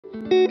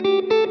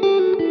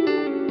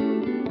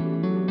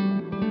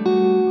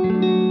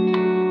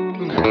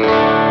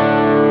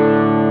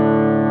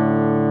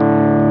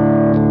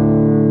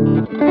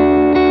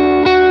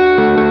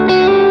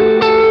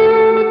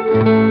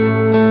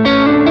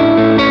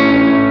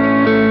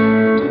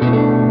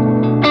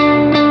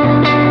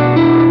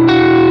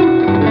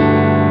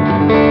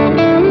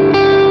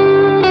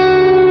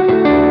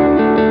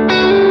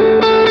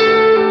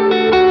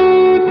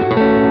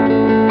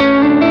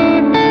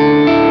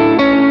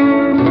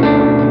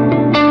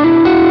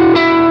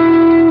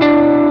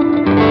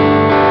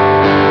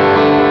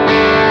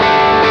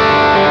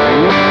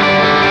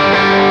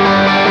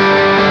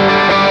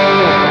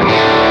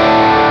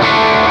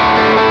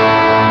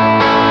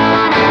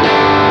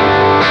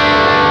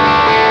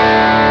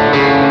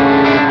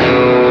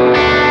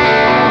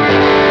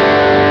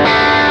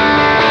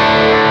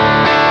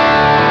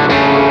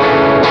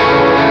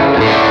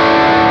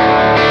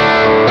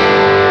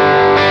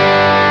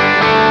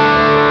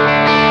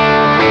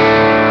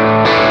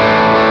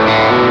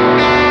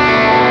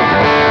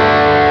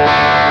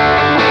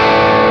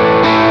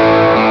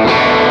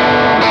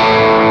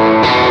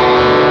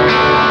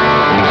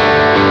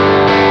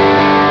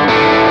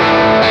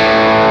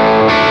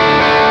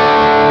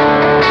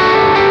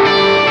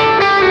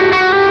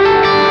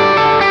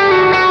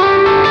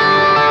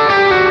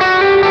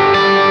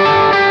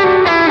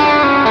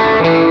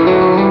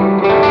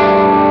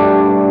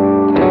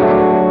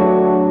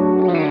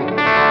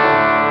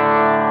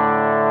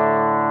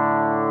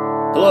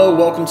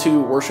Welcome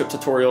to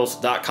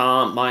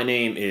worshiptutorials.com. My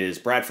name is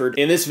Bradford.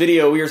 In this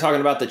video, we are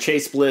talking about the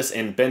Chase Bliss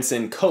and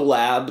Benson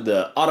Collab,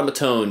 the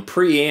Automatone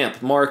Preamp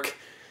MKII.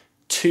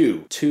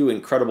 Two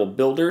incredible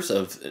builders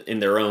in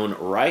their own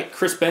right.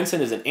 Chris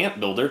Benson is an amp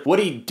builder. What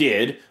he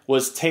did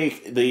was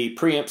take the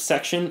preamp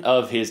section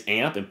of his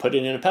amp and put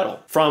it in a pedal.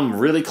 From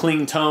really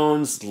clean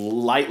tones,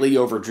 lightly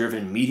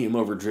overdriven, medium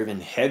overdriven,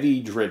 heavy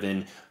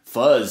driven,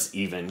 fuzz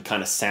even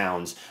kind of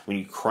sounds when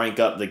you crank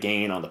up the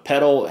gain on the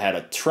pedal. It had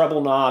a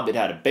treble knob, it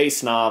had a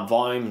bass knob,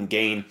 volume and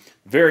gain.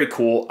 Very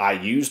cool. I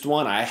used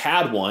one, I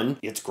had one.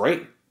 It's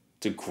great.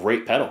 It's a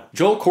great pedal.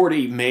 Joel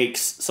Cordy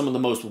makes some of the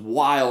most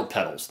wild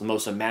pedals, the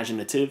most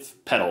imaginative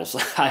pedals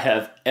I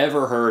have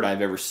ever heard,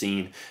 I've ever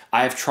seen.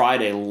 I have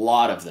tried a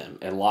lot of them.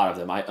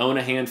 I own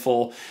a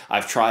handful.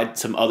 I've tried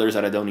some others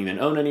that I don't even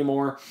own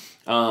anymore.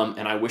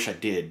 And I wish I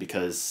did,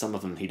 because some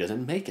of them he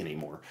doesn't make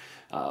anymore.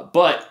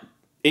 But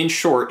in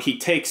short, he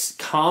takes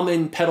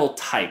common pedal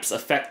types,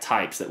 effect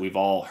types that we've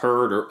all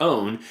heard or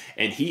own,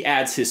 and he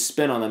adds his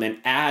spin on them and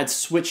adds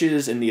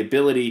switches and the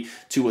ability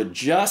to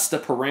adjust the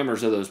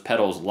parameters of those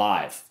pedals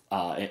live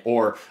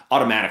or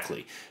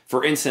automatically.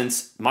 For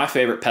instance, my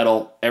favorite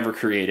pedal ever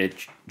created,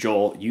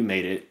 Joel, you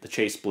made it, the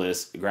Chase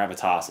Bliss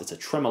Gravitas. It's a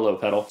tremolo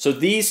pedal. So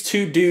these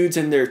two dudes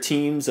and their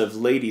teams of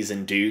ladies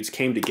and dudes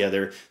came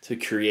together to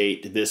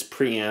create this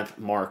preamp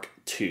MKII.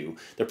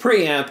 The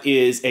preamp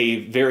is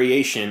a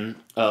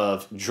variation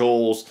of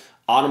Joel's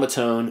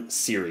Automatone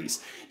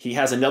series. He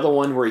has another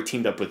one where he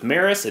teamed up with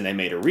Maris and they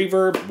made a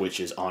reverb, which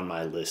is on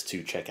my list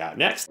to check out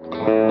next.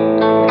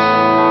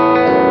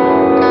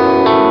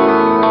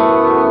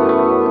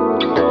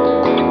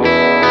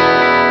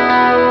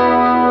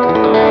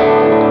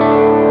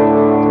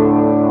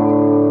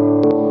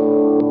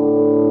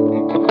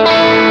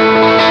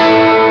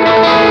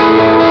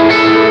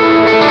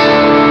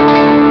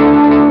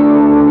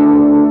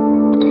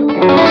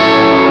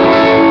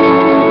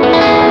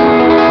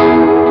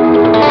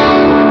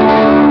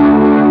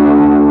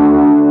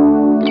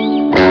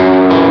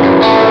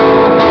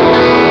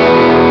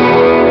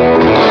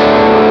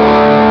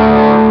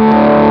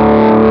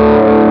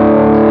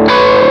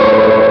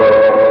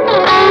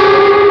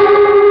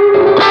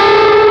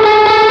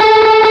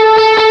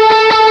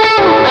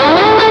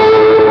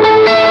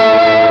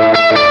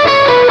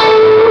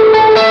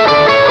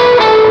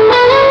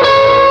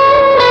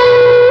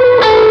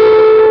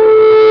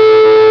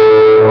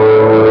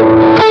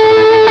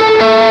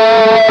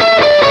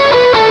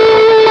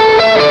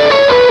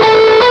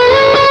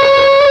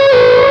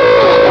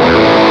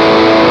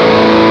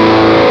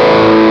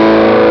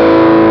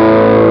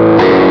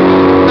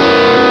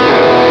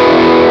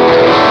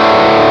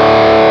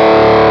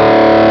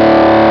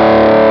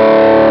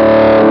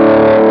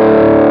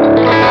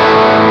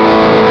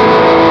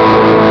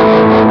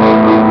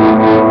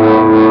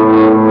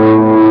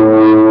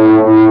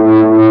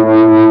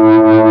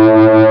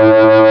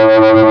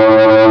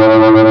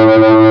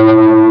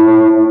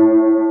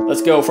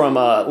 Go from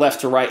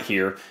left to right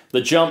here.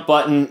 The jump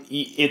button,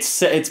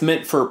 it's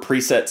meant for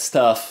preset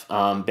stuff.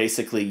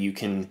 Basically, you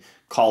can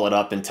call it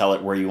up and tell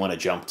it where you want to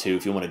jump to,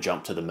 if you want to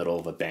jump to the middle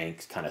of a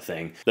bank kind of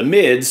thing. The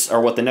mids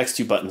are what the next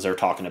two buttons are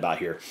talking about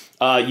here.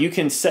 You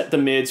can set the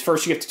mids.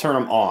 First, you have to turn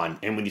them on,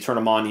 and when you turn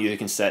them on, you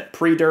can set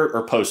pre-dirt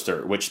or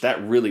post-dirt, which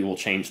that really will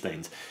change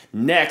things.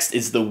 Next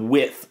is the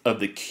width of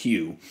the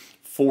cue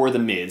for the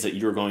mids that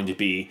you're going to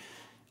be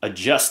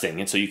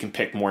adjusting, and so you can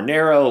pick more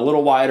narrow, a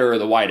little wider, or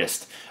the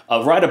widest.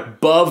 Right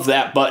above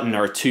that button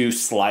are two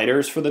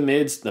sliders for the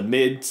mids. The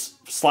mids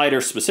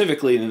slider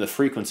specifically than the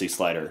frequency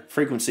slider.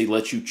 Frequency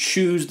lets you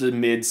choose the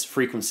mids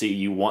frequency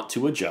you want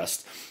to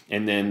adjust,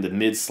 and then the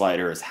mid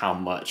slider is how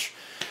much.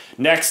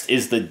 Next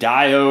is the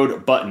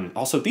diode button.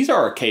 Also, these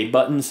are arcade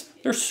buttons.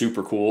 They're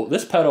super cool.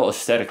 This pedal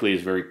aesthetically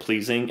is very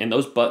pleasing, and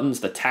those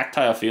buttons, the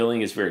tactile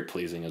feeling is very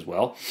pleasing as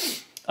well.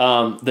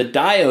 The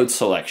diode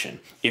selection,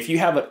 if you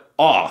have it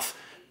off,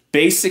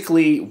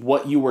 basically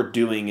what you are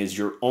doing is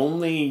you're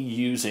only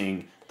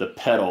using the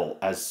pedal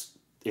as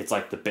it's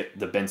like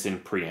the Benson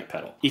preamp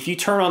pedal. If you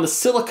turn on the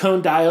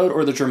silicone diode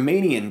or the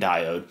Germanium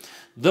diode,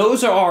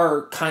 those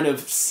are kind of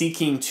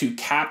seeking to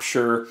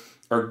capture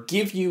or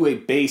give you a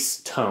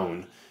bass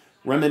tone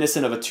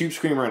reminiscent of a tube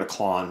screamer and a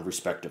Klon,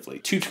 respectively.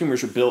 Tube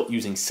screamers are built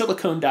using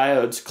silicone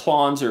diodes,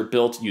 Klons are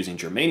built using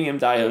germanium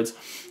diodes,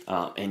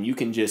 and you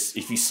can just,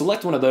 if you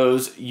select one of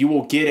those, you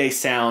will get a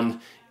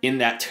sound in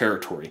that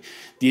territory.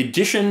 The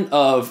addition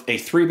of a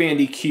 3-band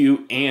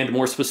EQ, and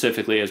more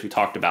specifically, as we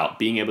talked about,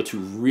 being able to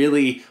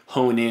really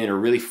hone in or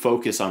really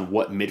focus on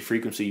what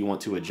mid-frequency you want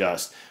to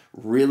adjust,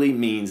 really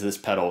means this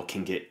pedal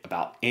can get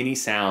about any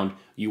sound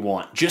you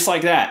want, just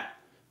like that.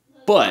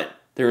 But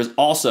there is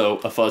also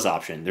a fuzz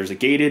option. There's a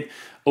gated,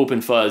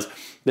 open fuzz.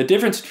 The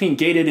difference between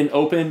gated and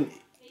open,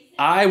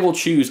 I will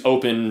choose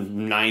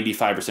open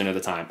 95% of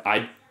the time.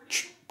 I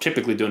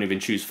typically don't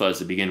even choose fuzz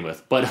to begin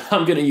with, but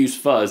I'm gonna use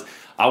fuzz.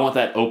 I want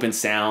that open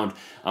sound.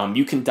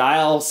 You can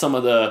dial some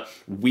of the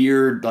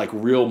weird, like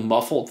real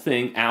muffled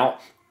thing out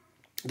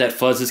that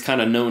fuzz is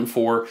kind of known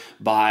for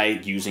by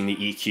using the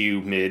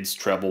EQ, mids,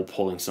 treble,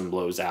 pulling some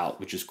lows out,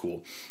 which is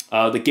cool.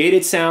 The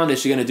gated sound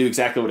is going to do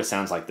exactly what it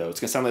sounds like, though. It's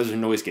going to sound like there's a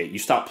noise gate. You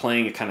stop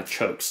playing, it kind of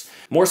chokes.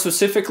 More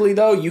specifically,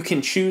 though, you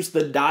can choose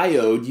the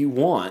diode you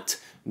want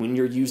when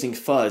you're using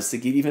fuzz to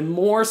get even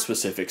more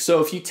specific.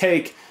 So if you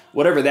take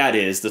whatever that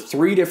is, the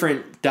 3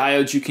 different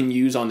diodes you can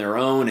use on their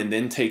own, and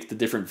then take the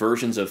different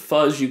versions of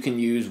fuzz you can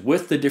use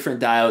with the different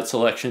diode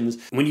selections.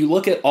 When you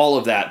look at all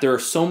of that, there are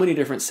so many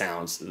different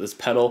sounds that this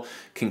pedal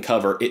can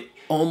cover. It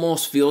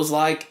almost feels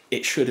like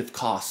it should have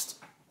cost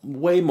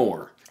way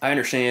more. I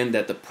understand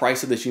that the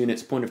price of this unit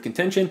is a point of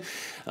contention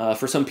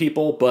for some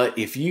people, but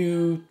if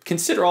you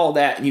consider all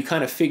that and you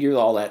kind of figure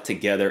all that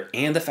together,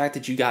 and the fact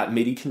that you got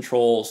MIDI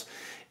controls,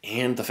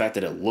 and the fact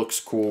that it looks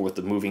cool with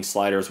the moving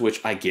sliders,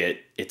 which I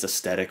get, it's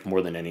aesthetic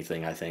more than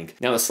anything, I think.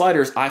 Now the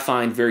sliders I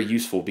find very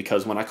useful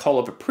because when I call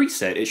up a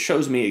preset, it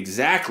shows me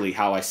exactly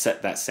how I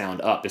set that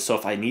sound up. So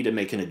if I need to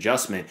make an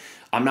adjustment,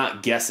 I'm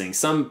not guessing.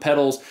 Some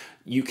pedals,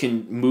 you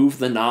can move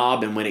the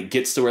knob, and when it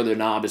gets to where the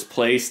knob is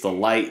placed, the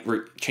light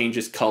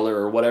changes color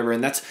or whatever,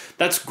 and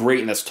that's great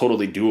and that's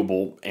totally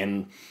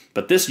doable.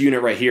 But this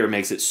unit right here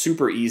makes it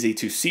super easy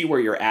to see where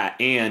you're at,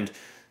 and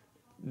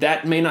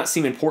that may not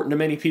seem important to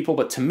many people,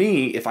 but to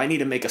me, if I need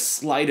to make a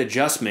slight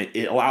adjustment,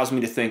 it allows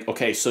me to think,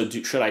 okay, so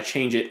should I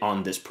change it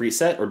on this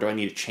preset, or do I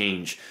need to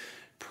change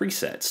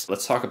presets?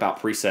 Let's talk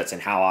about presets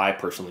and how I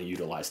personally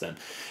utilize them.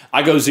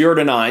 I go 0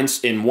 to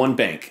 9s in one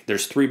bank.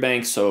 There's 3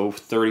 banks, so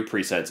 30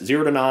 presets.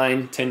 0 to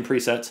 9, 10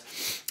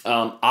 presets.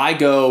 I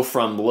go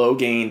from low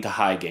gain to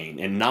high gain,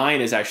 and 9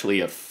 is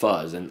actually a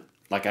fuzz. And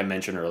like I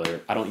mentioned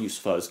earlier, I don't use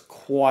fuzz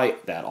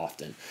quite that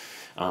often.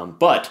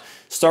 But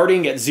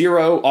starting at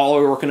 0 all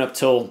the way working up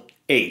till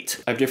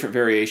 8, I have different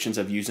variations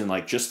of using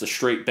like just the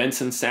straight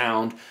Benson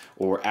sound,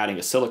 or adding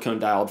a silicone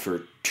diode for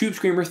a tube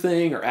screamer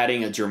thing, or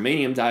adding a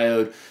germanium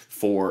diode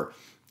for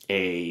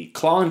a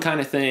Klon kind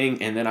of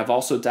thing. And then I've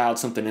also dialed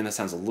something in that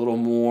sounds a little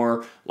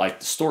more like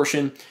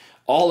distortion.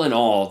 All in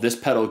all, this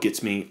pedal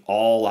gets me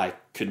all I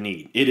could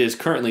need. It is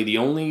currently the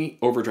only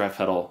overdrive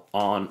pedal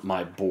on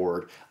my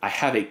board. I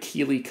have a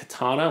Keeley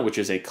Katana, which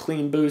is a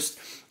clean boost,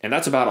 and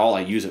that's about all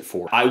I use it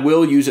for. I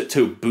will use it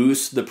to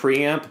boost the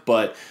preamp,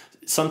 but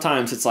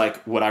sometimes it's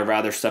like, would I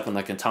rather step on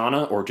the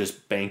Katana or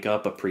just bank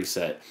up a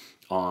preset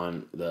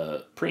on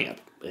the preamp?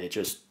 It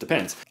just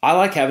depends. I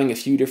like having a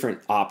few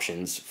different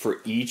options for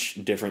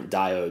each different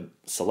diode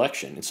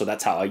selection, and so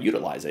that's how I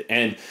utilize it.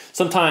 And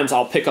sometimes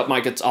I'll pick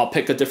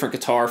a different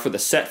guitar for the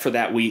set for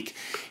that week,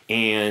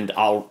 and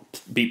I'll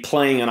be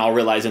playing and I'll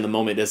realize in the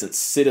moment it doesn't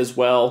sit as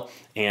well,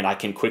 and I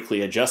can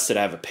quickly adjust it.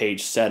 I have a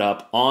page set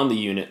up on the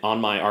unit,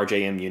 on my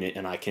RJM unit,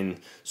 and I can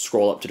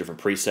scroll up to different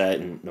preset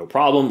and no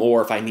problem.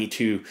 Or if I need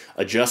to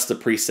adjust the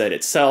preset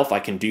itself, I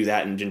can do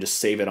that and then just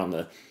save it on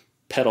the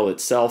pedal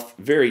itself.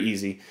 Very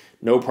easy,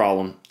 no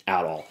problem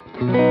at all.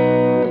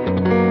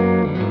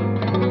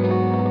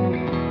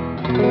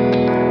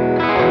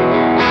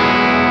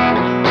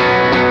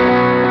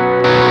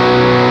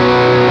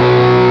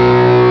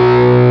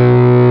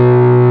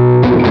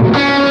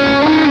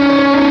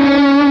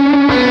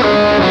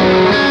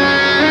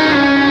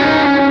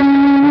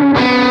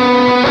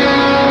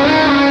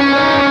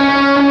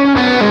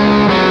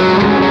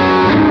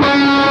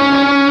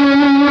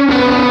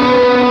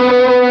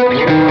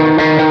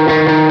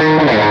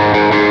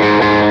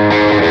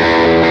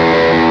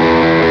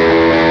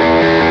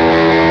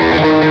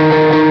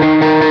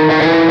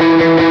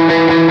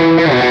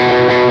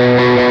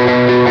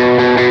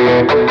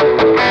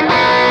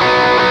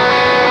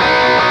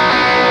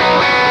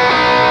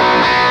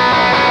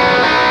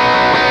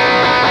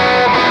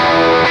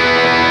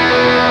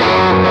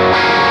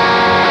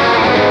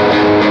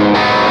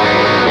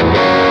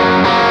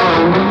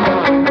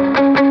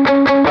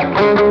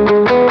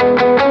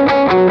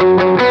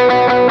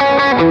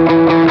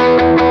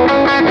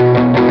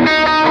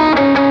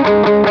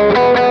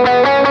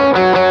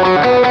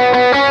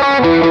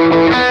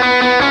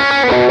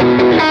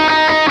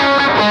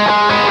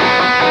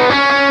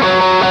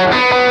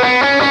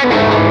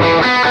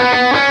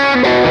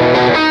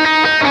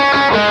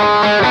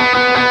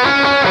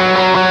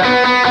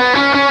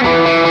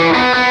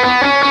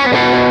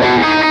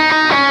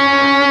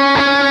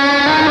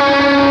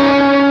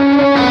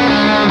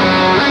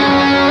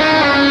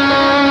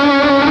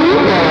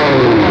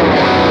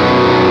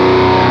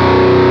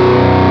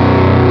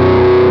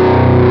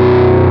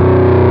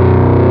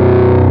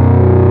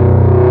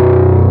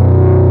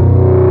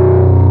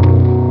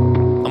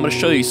 want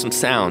to show you some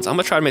sounds. I'm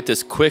going to try to make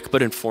this quick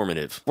but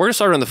informative. We're going to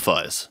start on the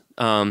fuzz.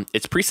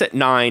 It's preset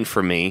 9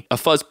 for me. A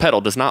fuzz pedal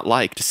does not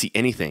like to see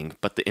anything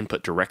but the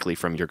input directly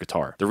from your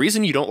guitar. The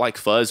reason you don't like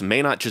fuzz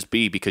may not just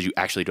be because you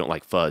actually don't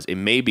like fuzz. It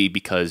may be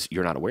because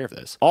you're not aware of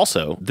this.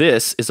 Also,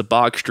 this is a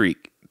bog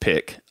streak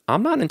pick.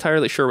 I'm not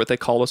entirely sure what they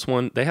call this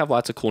one. They have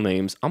lots of cool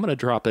names. I'm going to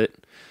drop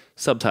it,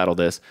 subtitle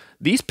this.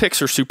 These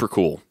picks are super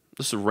cool.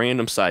 This is a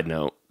random side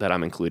note that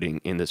I'm including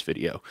in this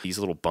video. These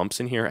little bumps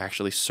in here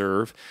actually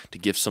serve to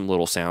give some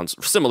little sounds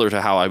similar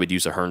to how I would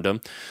use a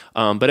Herndon.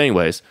 But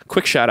anyways,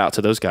 quick shout out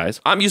to those guys.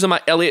 I'm using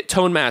my Elliott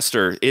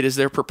Tonemaster. It is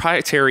their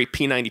proprietary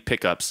P90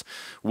 pickups,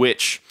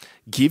 which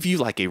give you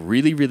like a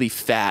really, really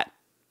fat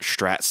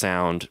Strat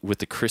sound with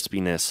the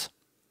crispiness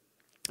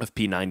of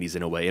P90s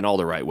in a way, in all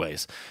the right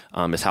ways,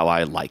 is how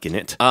I liken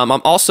it. I'm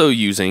also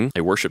using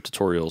a Worship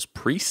Tutorials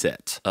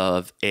preset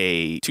of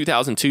a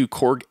 2002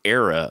 Korg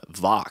era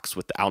Vox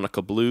with the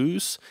Alnico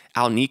Blues,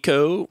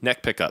 Alnico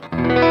neck pickup.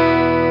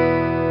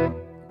 A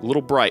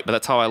little bright, but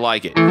that's how I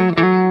like it.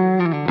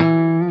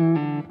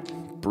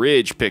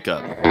 Bridge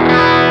pickup.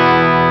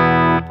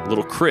 A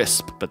little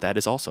crisp, but that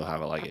is also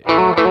how I like it.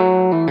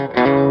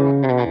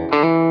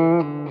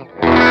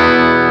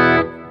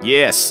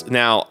 Yes,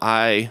 now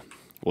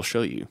we'll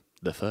show you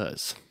the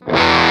fuzz.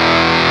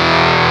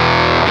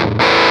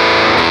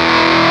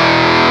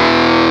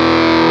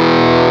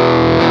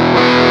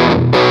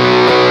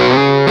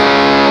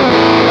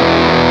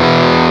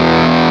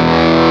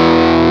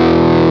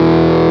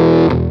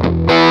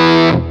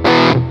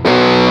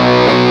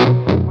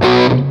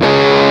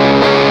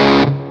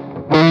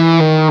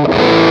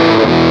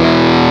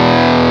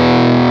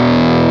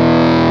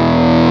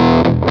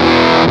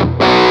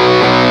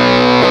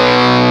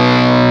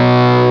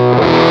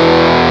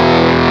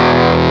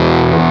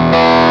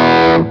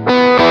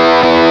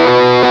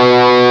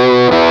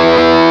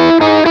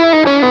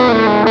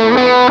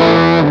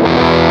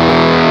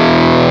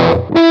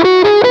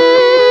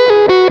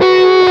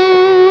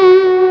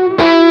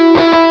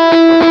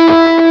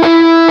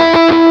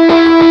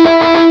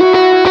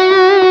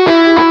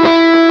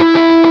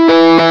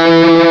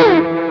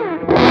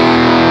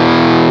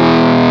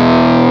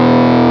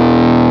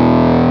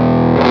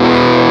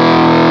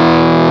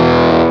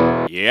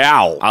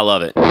 Yow! I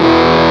love it.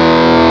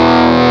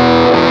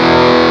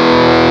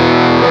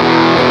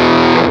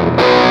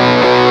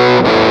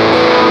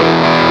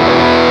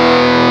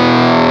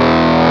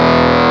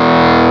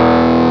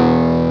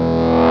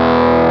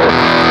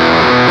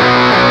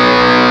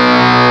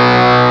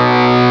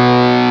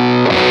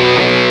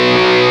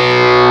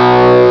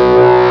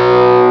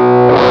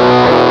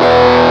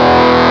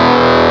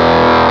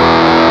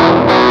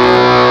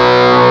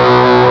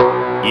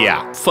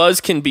 Yeah,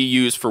 fuzz can be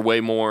used for way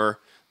more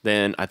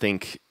than I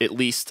think at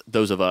least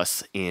those of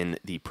us in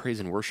the praise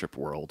and worship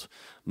world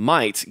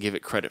might give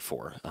it credit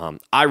for.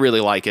 I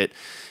really like it,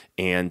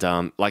 and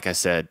like I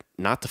said,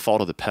 not the fault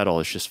of the pedal,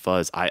 it's just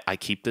fuzz. I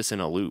keep this in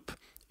a loop,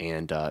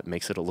 and it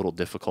makes it a little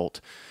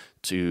difficult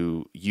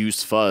to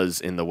use fuzz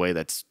in the way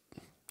that's,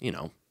 you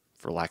know,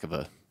 for lack of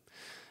a...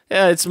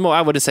 Yeah, it's more,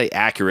 I wouldn't say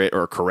accurate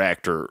or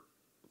correct or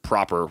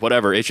proper,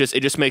 whatever. It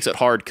just makes it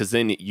hard because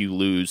then you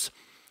lose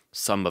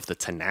some of the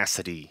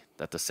tenacity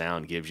that the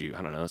sound gives you.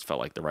 I don't know, it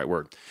felt like the right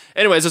word.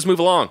 Anyways, let's move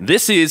along.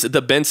 This is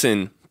the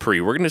Benson Pre.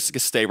 We're going to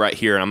stay right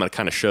here, and I'm going to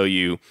kind of show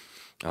you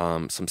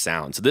some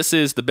sounds. This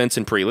is the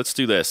Benson Pre. Let's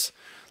do this.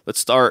 Let's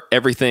start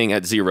everything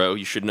at 0.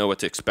 You should know what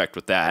to expect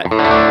with that.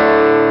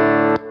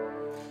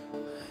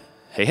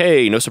 Hey,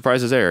 hey, no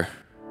surprises there.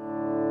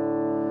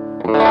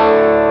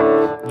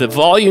 The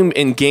volume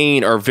and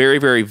gain are very,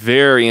 very,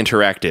 very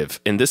interactive.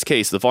 In this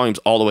case, the volume's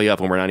all the way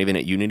up, and we're not even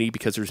at unity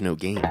because there's no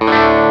gain.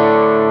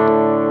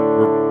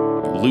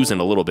 We're losing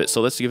a little bit, so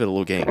let's give it a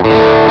little gain.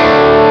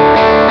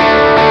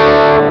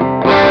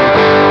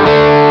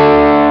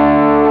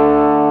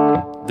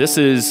 This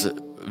is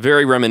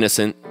very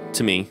reminiscent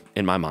to me,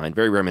 in my mind,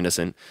 very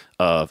reminiscent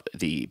of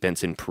the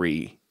Benson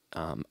Pre.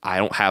 I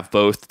don't have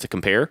both to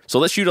compare, so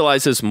let's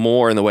utilize this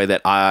more in the way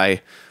that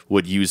I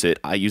would use it.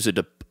 I use it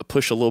to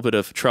push a little bit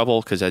of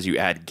treble, because as you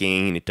add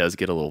gain, it does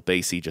get a little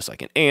bassy, just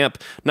like an amp.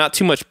 Not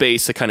too much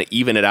bass to kind of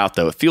even it out,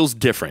 though. It feels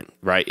different,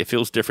 right? It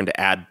feels different to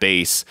add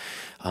bass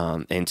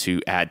and to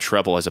add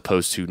treble as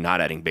opposed to not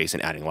adding bass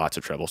and adding lots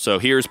of treble. So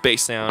here's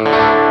bass sound.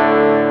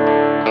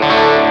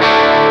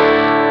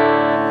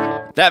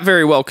 That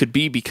very well could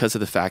be because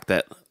of the fact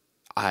that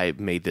I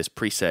made this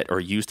preset or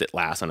used it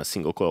last on a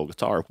single coil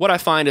guitar. What I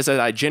find is that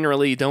I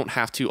generally don't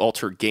have to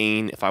alter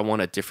gain. If I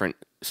want a different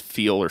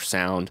feel or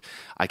sound,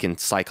 I can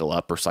cycle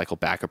up or cycle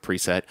back a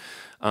preset.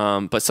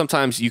 But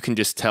sometimes you can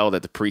just tell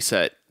that the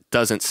preset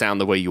doesn't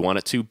sound the way you want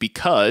it to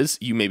because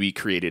you maybe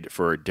created it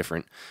for a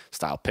different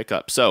style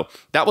pickup. So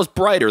that was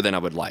brighter than I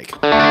would like.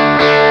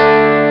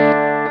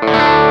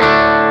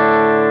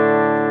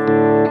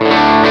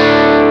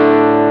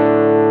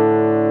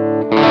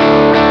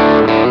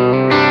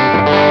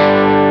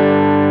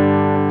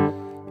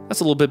 That's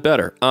a little bit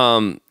better.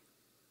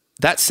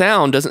 That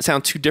sound doesn't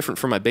sound too different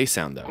from my bass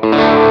sound, though.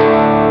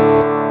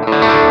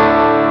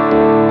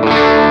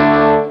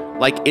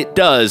 Like, it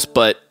does,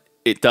 but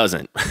it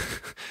doesn't,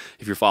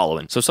 if you're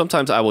following. So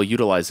sometimes I will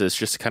utilize this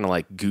just to kind of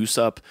like goose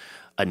up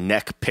a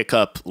neck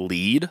pickup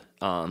lead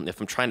if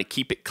I'm trying to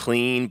keep it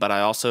clean, but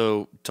I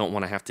also don't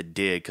want to have to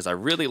dig, because I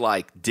really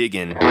like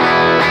digging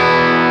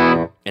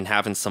and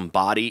having some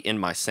body in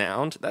my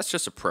sound. That's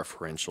just a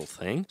preferential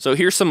thing. So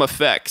here's some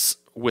effects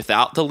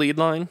without the lead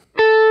line.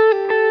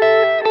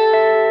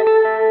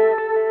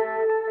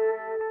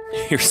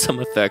 Here's some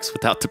effects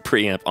without the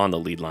preamp on the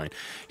lead line.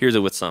 Here's it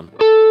with some.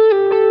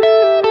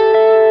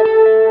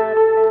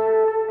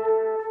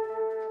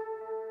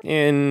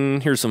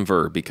 And here's some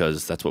verb,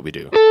 because that's what we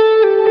do.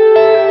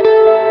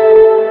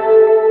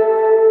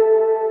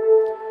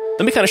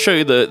 Let me kind of show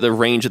you the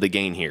range of the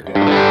gain here.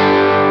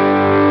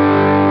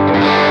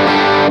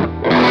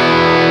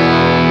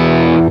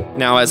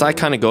 Now, as I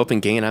kind of go up in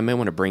gain, I may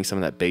want to bring some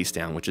of that bass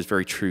down, which is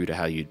very true to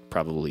how you'd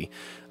probably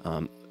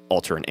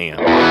alter an amp.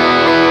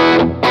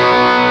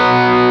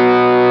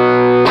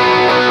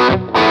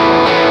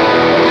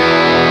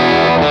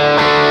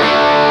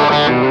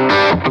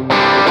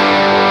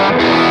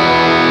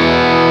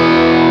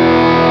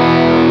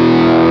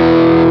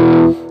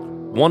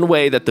 One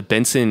way that the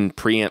Benson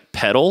Preamp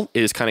pedal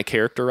is kind of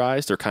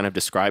characterized or kind of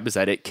described is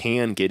that it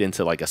can get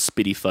into like a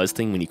spitty fuzz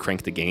thing when you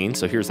crank the gain.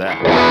 So here's that.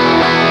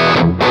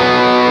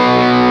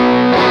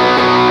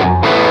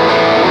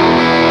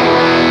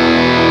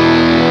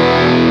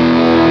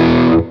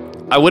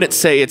 I wouldn't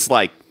say it's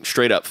like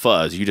straight up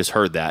fuzz, you just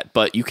heard that,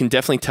 but you can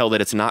definitely tell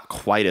that it's not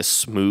quite as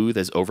smooth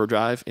as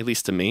overdrive, at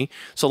least to me.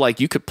 So like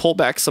you could pull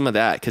back some of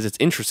that, because it's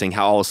interesting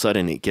how all of a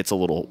sudden it gets a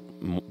little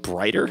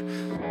brighter.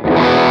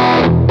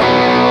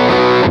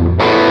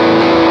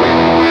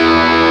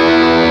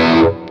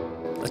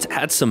 Let's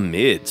add some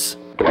mids.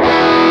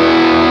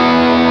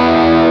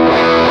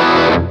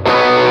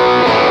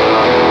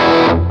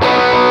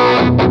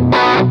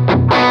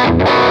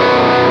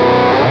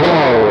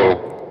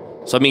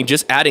 So, I mean,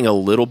 just adding a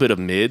little bit of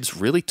mids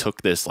really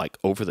took this like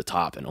over the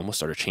top and almost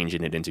started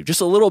changing it into just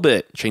a little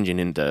bit, changing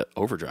into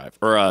overdrive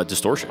or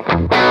distortion.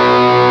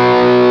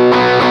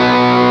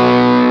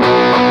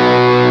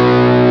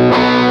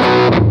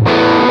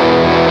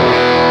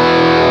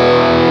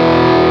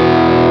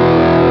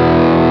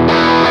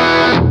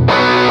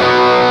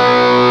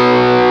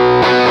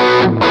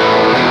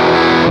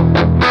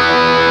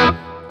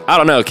 I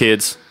don't know,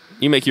 kids.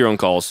 You make your own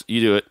calls. You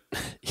do it.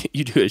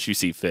 You do it as you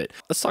see fit.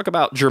 Let's talk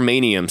about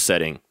Germanium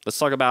setting. Let's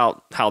talk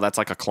about how that's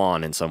like a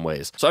Klon in some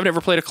ways. So I've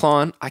never played a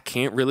Klon. I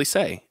can't really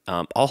say.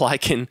 All I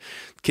can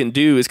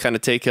do is kind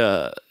of take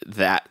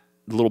that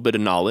little bit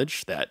of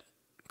knowledge that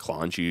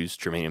Klons use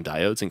germanium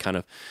diodes and kind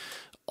of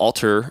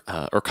alter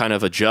or kind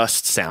of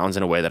adjust sounds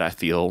in a way that I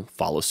feel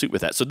follows suit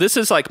with that. So this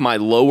is like my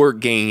lower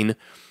gain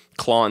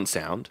Klon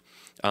sound.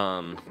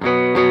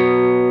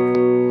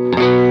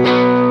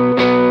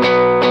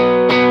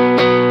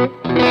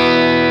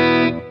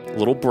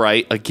 Little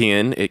bright.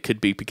 Again, it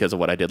could be because of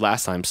what I did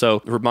last time.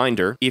 So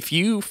reminder, if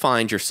you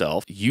find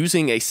yourself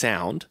using a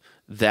sound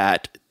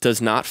that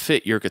does not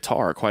fit your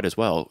guitar quite as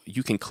well,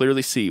 you can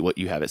clearly see what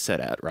you have it set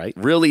at, right?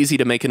 Real easy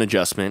to make an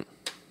adjustment,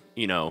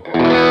 you know.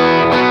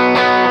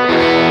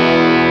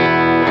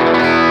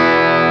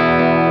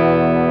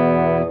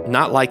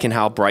 Not liking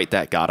how bright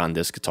that got on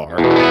this guitar,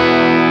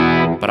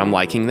 but I'm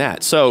liking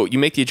that. So you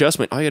make the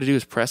adjustment. All you gotta do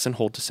is press and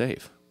hold to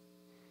save.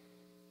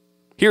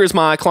 Here's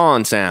my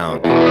Klon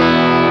sound.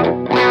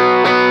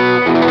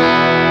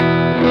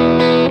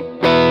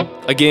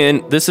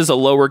 Again, this is a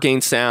lower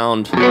gain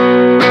sound,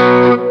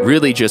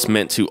 really just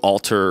meant to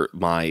alter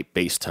my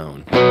bass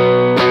tone.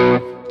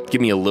 Give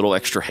me a little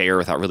extra hair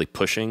without really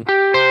pushing.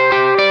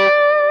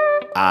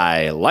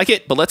 I like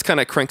it, but let's kind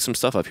of crank some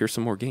stuff up. Here's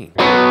some more gain.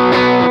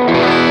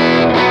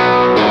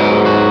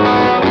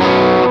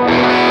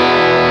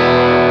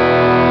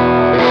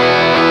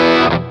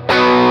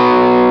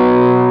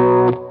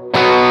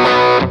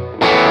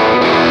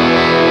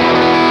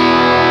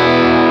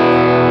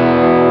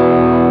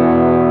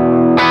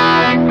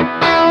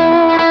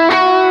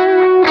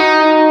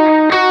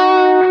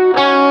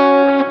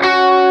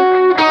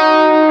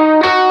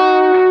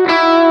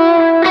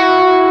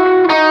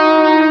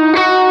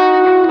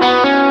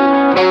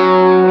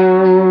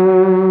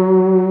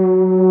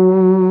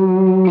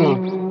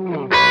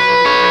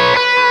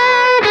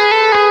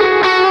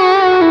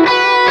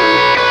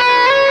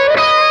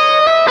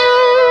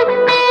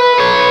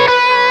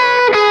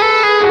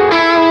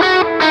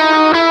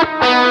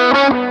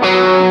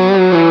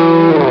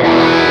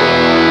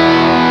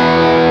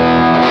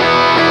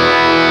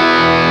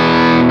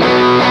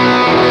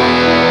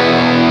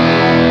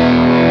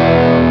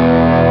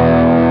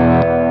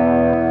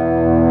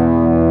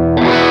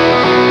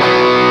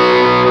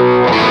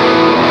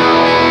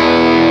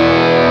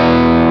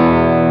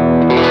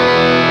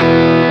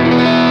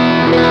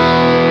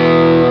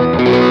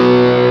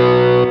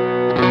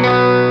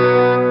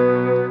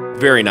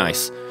 Very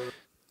nice.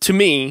 To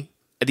me,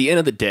 at the end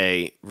of the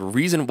day, the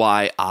reason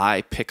why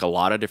I pick a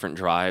lot of different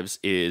drives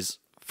is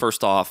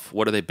First off,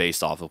 what are they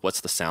based off of? What's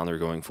the sound they're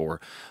going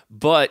for?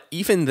 But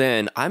even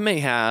then,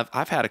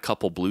 I've had a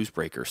couple Blues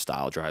Breaker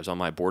style drives on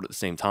my board at the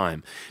same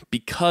time,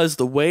 because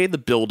the way the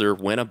builder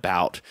went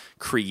about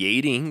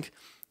creating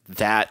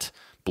that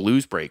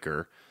Blues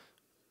Breaker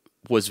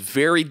was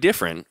very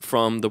different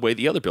from the way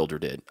the other builder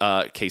did.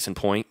 Case in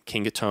point,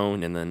 King of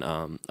Tone and then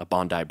a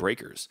Bondi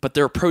Breakers. But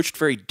they're approached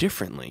very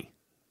differently,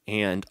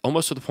 and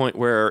almost to the point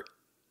where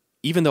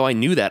even though I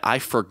knew that, I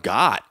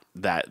forgot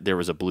that there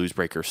was a Blues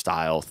Breaker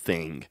style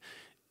thing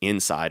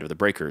inside of the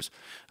breakers.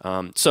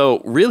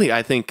 So really,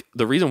 I think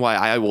the reason why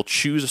I will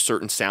choose a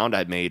certain sound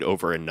I've made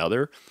over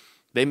another,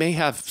 they may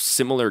have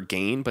similar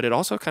gain, but it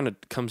also kind of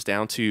comes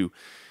down to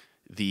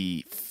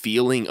the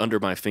feeling under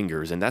my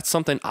fingers. And that's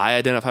something I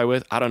identify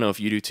with. I don't know if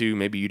you do too.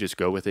 Maybe you just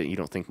go with it and you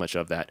don't think much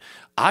of that.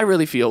 I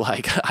really feel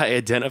like I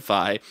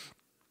identify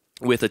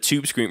with a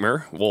tube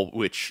screamer, well,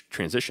 which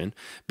transition,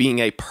 being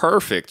a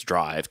perfect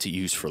drive to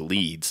use for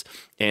leads,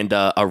 and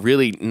a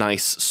really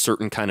nice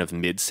certain kind of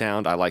mid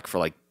sound I like for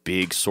like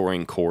big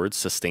soaring chords,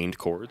 sustained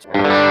chords.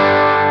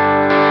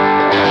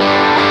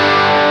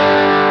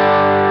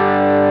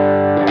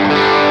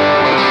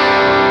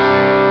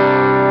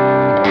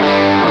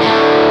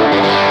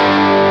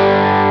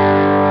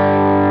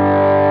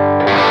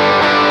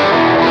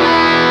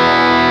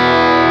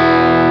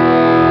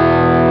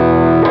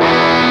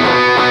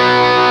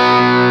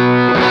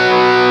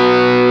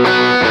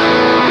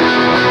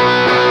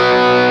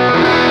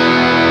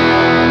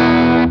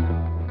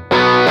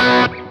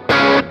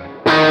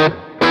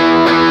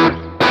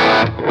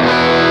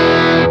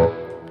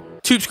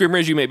 Tube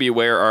screamers, you may be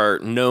aware, are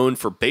known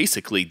for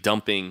basically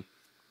dumping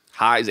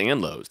highs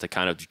and lows. They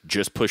kind of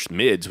just push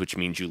mids, which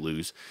means you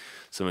lose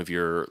some of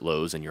your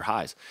lows and your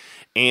highs.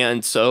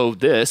 And so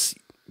this,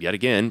 yet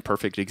again,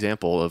 perfect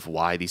example of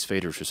why these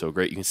faders are so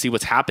great. You can see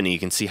what's happening. You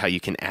can see how you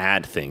can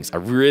add things. I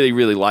really,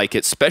 really like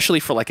it,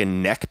 especially for like a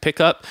neck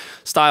pickup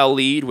style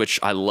lead, which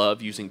I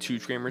love using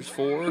tube screamers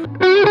for.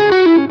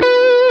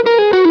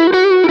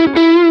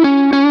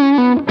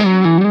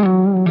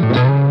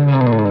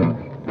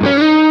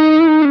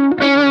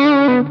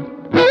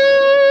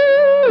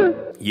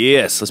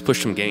 Yes, let's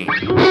push some gain.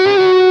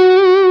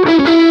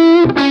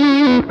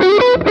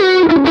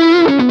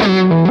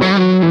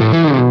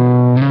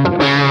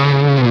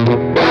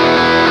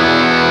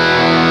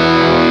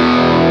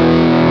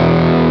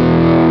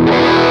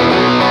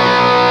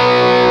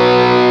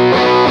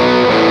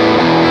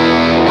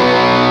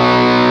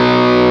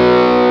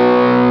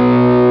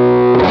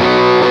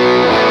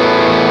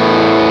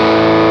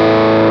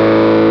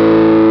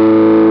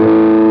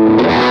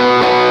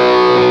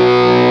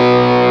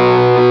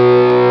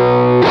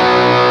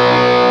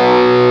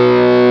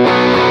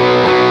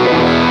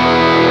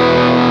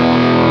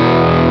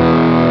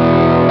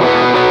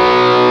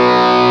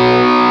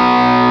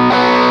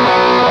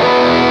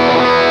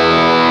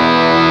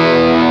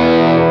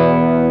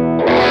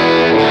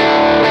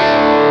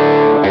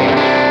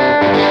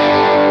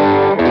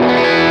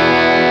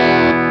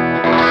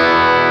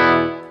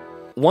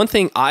 One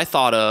thing I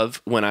thought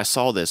of when I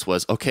saw this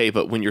was, okay,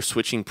 but when you're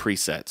switching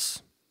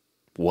presets,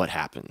 what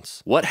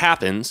happens? What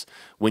happens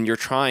when you're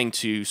trying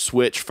to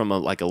switch from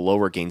like a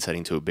lower gain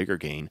setting to a bigger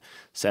gain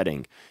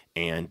setting?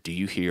 And do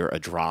you hear a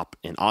drop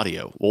in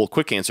audio? Well,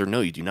 quick answer,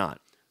 no, you do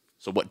not.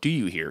 So what do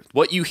you hear?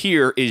 What you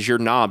hear is your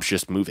knobs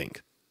just moving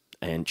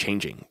and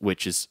changing,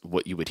 which is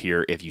what you would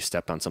hear if you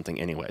stepped on something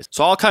anyways.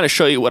 So I'll kind of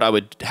show you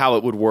how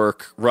it would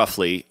work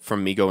roughly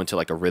from me going to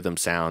like a rhythm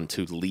sound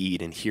to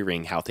lead and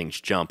hearing how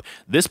things jump.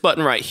 This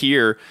button right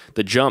here,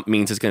 the jump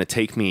means it's going to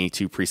take me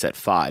to preset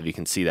 5. You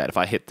can see that if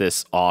I hit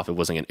this off, it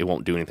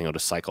won't do anything. It'll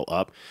just cycle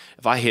up.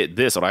 If I hit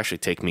this, it'll actually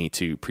take me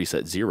to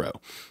preset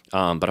 0.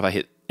 But if I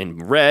hit in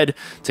red,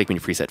 take me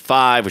to preset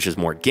 5, which is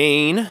more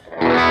gain.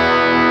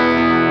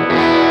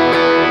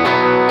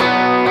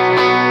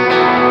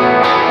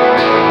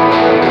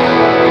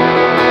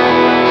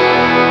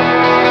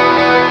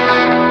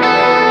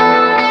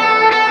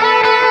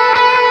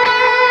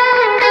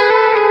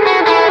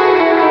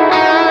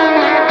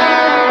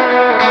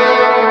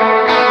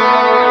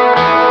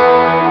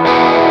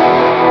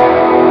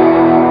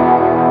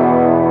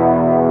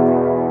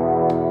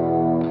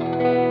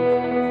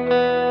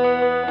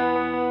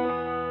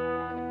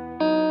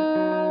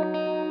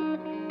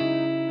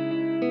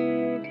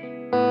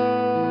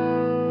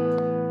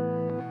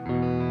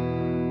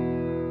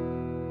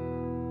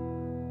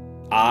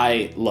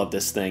 I love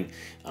this thing.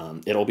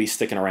 It'll be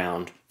sticking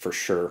around for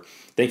sure.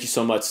 Thank you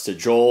so much to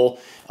Joel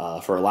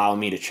for allowing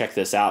me to check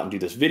this out and do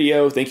this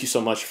video. Thank you so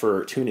much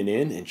for tuning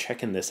in and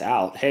checking this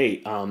out.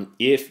 Hey,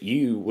 if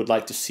you would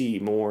like to see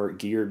more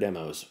gear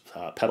demos,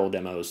 pedal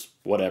demos,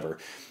 whatever,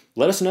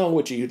 let us know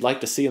what you'd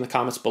like to see in the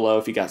comments below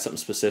if you got something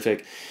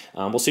specific.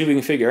 We'll see if we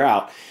can figure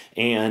out.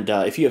 And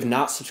if you have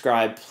not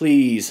subscribed,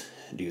 please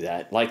do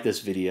that. Like this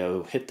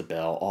video, hit the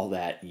bell, all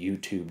that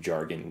YouTube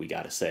jargon we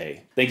gotta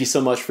say. Thank you so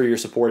much for your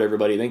support,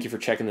 everybody. Thank you for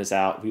checking this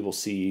out. We will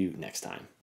see you next time.